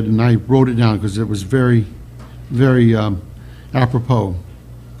friend did, and I wrote it down because it was very, very apropos.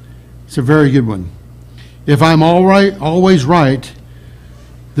 It's a very good one. If I'm always right,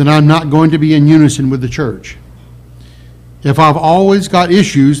 then I'm not going to be in unison with the church. If I've always got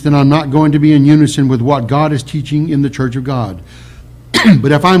issues, then I'm not going to be in unison with what God is teaching in the Church of God.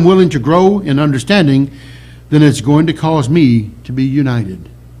 But if I'm willing to grow in understanding, then it's going to cause me to be united.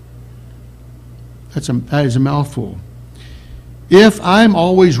 That is a mouthful. If I'm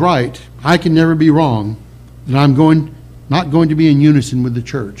always right, I can never be wrong, then I'm not going to be in unison with the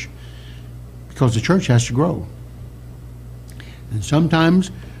church, because the church has to grow. And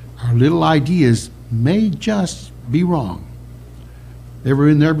sometimes our little ideas may just be wrong. Ever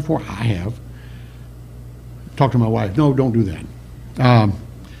been there before? I have. Talk to my wife. No, don't do that.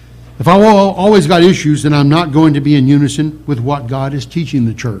 If I've always got issues, then I'm not going to be in unison with what God is teaching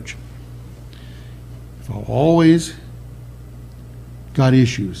the church. If I've always got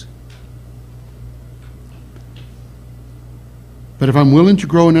issues. But if I'm willing to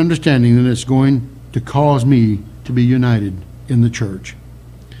grow in understanding, then it's going to cause me to be united in the church.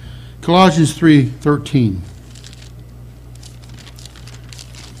 Colossians 3:13.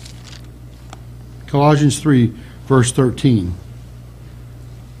 Colossians 3, verse 13.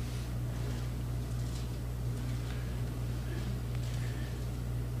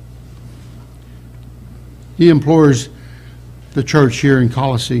 He implores the church here in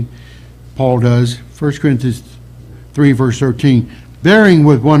Colossae, Paul does, 1 Corinthians 3, verse 13, bearing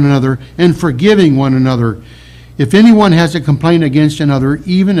with one another and forgiving one another. If anyone has a complaint against another,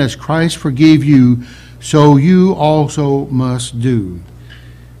 even as Christ forgave you, so you also must do.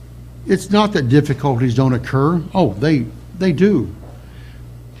 It's not that difficulties don't occur. Oh, they do.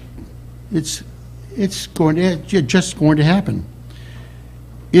 It's just going to happen.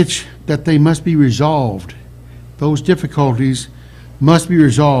 It's that they must be resolved. Those difficulties must be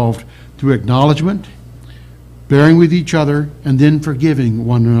resolved through acknowledgement, bearing with each other, and then forgiving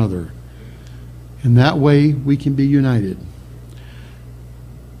one another. In that way, we can be united.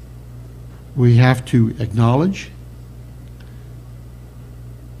 We have to acknowledge,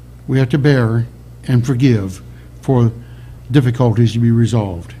 we have to bear and forgive for difficulties to be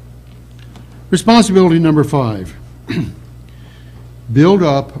resolved. Responsibility number 5. Build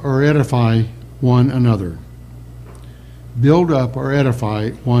up or edify one another. Build up or edify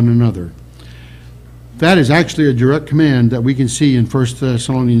one another. That is actually a direct command that we can see in 1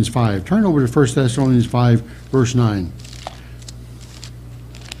 Thessalonians 5. Turn over to 1 Thessalonians 5, verse 9.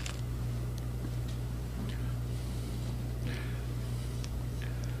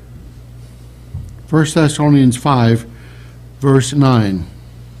 First Thessalonians 5, verse 9.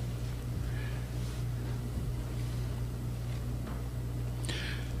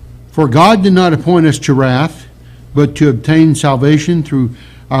 For God did not appoint us to wrath, but to obtain salvation through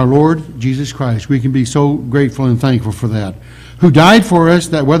our Lord Jesus Christ. We can be so grateful and thankful for that. Who died for us,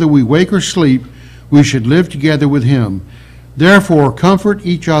 that whether we wake or sleep, we should live together with him. Therefore, comfort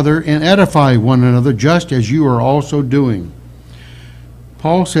each other and edify one another, just as you are also doing.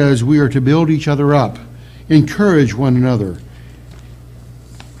 Paul says we are to build each other up, encourage one another,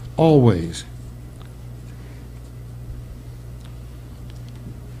 always.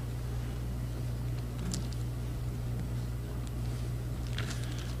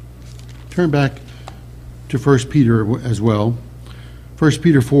 Turn back to 1 Peter as well. 1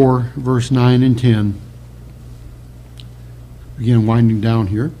 Peter 4, verse 9 and 10. Again, winding down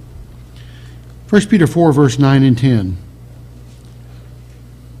here. 1 Peter 4, verse 9 and 10.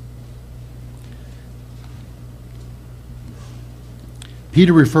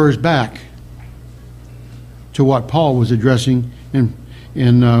 Peter refers back to what Paul was addressing in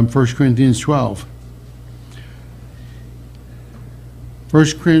 1 Corinthians 12. 1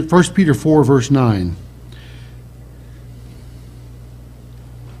 Peter 4, verse 9.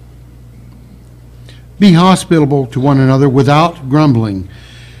 Be hospitable to one another without grumbling.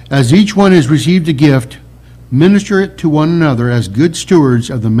 As each one has received a gift, minister it to one another as good stewards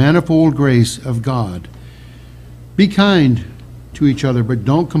of the manifold grace of God. Be kind to each other, but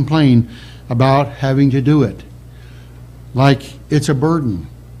don't complain about having to do it like it's a burden.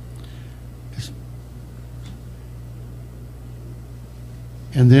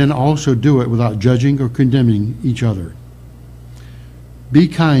 And then also do it without judging or condemning each other. Be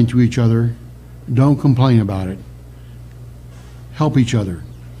kind to each other. Don't complain about it. Help each other.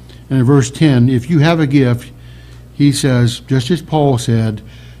 And in verse 10, if you have a gift, he says, just as Paul said,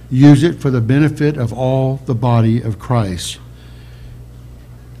 use it for the benefit of all the body of Christ.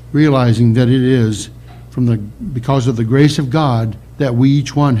 Realizing that it is because of the grace of God that we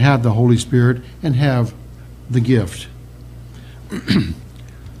each one have the Holy Spirit and have the gift.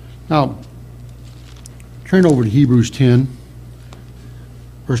 Now, turn over to Hebrews 10,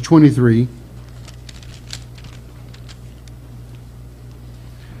 verse 23.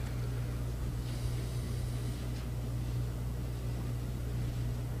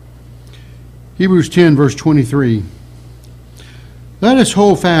 Hebrews 10, verse 23. Let us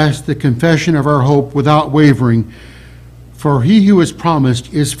hold fast the confession of our hope without wavering, for he who has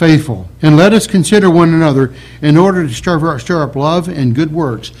promised is faithful. And let us consider one another in order to stir up love and good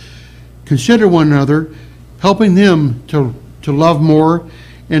works. Consider one another, helping them to love more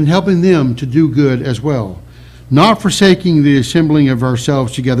and helping them to do good as well. Not forsaking the assembling of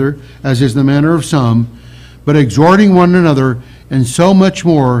ourselves together, as is the manner of some, but exhorting one another, and so much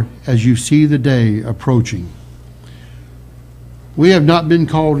more as you see the day approaching. We have not been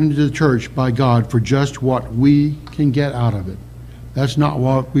called into the church by God for just what we can get out of it. That's not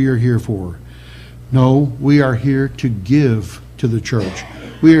what we are here for. No, we are here to give to the church.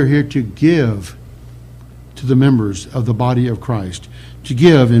 We are here to give to the members of the body of Christ, to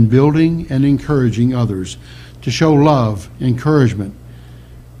give in building and encouraging others, to show love, encouragement,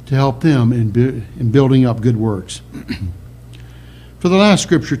 to help them in building up good works. For the last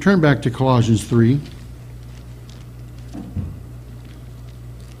scripture, turn back to Colossians 3.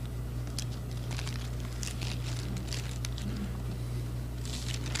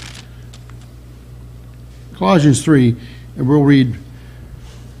 Colossians 3, and we'll read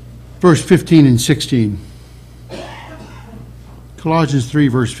verse 15 and 16. Colossians 3,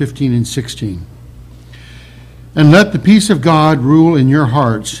 verse 15 and 16. And let the peace of God rule in your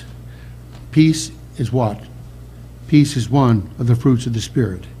hearts. Peace is what? Peace is one of the fruits of the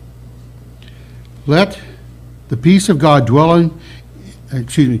Spirit. Let the peace of God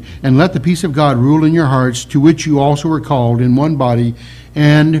and let the peace of God rule in your hearts, to which you also were called in one body,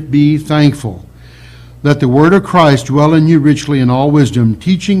 and be thankful. Let the word of Christ dwell in you richly in all wisdom,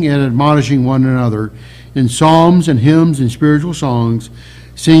 teaching and admonishing one another in psalms and hymns and spiritual songs,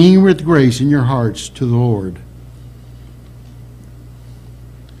 singing with grace in your hearts to the Lord.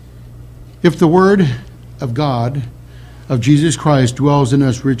 If the Word of God, of Jesus Christ, dwells in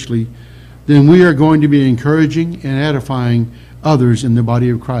us richly, then we are going to be encouraging and edifying others in the body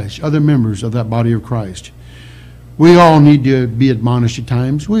of Christ, other members of that body of Christ. We all need to be admonished at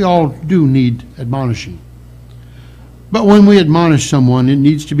times. We all do need admonishing. But when we admonish someone, it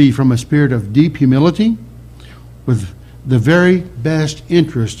needs to be from a spirit of deep humility, with the very best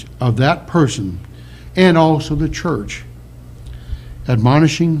interest of that person and also the church.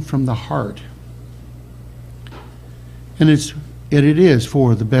 Admonishing from the heart. And it is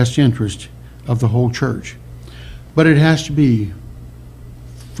for the best interest of the whole church. But it has to be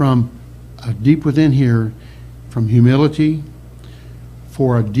from deep within here, from humility,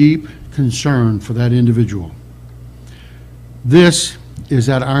 for a deep concern for that individual. This is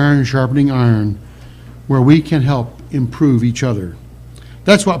that iron sharpening iron, where we can help improve each other.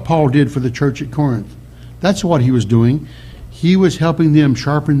 That's what Paul did for the church at Corinth. That's what he was doing. He was helping them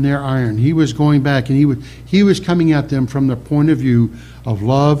sharpen their iron. He was going back and he was coming at them from the point of view of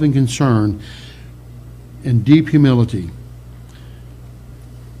love and concern and deep humility.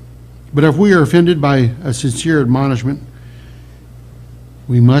 But if we are offended by a sincere admonishment,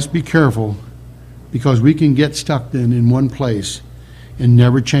 we must be careful, because we can get stuck then in one place and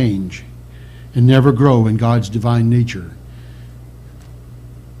never change and never grow in God's divine nature.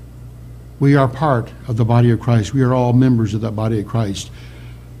 We are part of the body of Christ. We are all members of that body of Christ.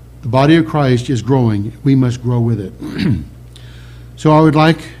 The body of Christ is growing. We must grow with it. So I would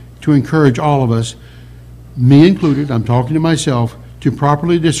like to encourage all of us, me included, I'm talking to myself, to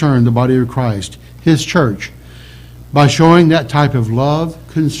properly discern the body of Christ, His church, by showing that type of love,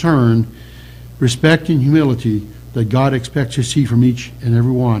 concern, respect, and humility that God expects to see from each and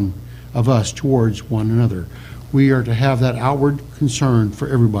every one of us towards one another. We are to have that outward concern for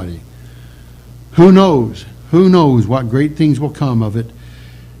everybody. Who knows? Who knows what great things will come of it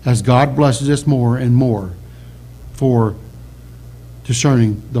as God blesses us more and more for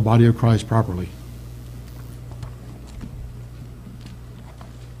discerning the body of Christ properly.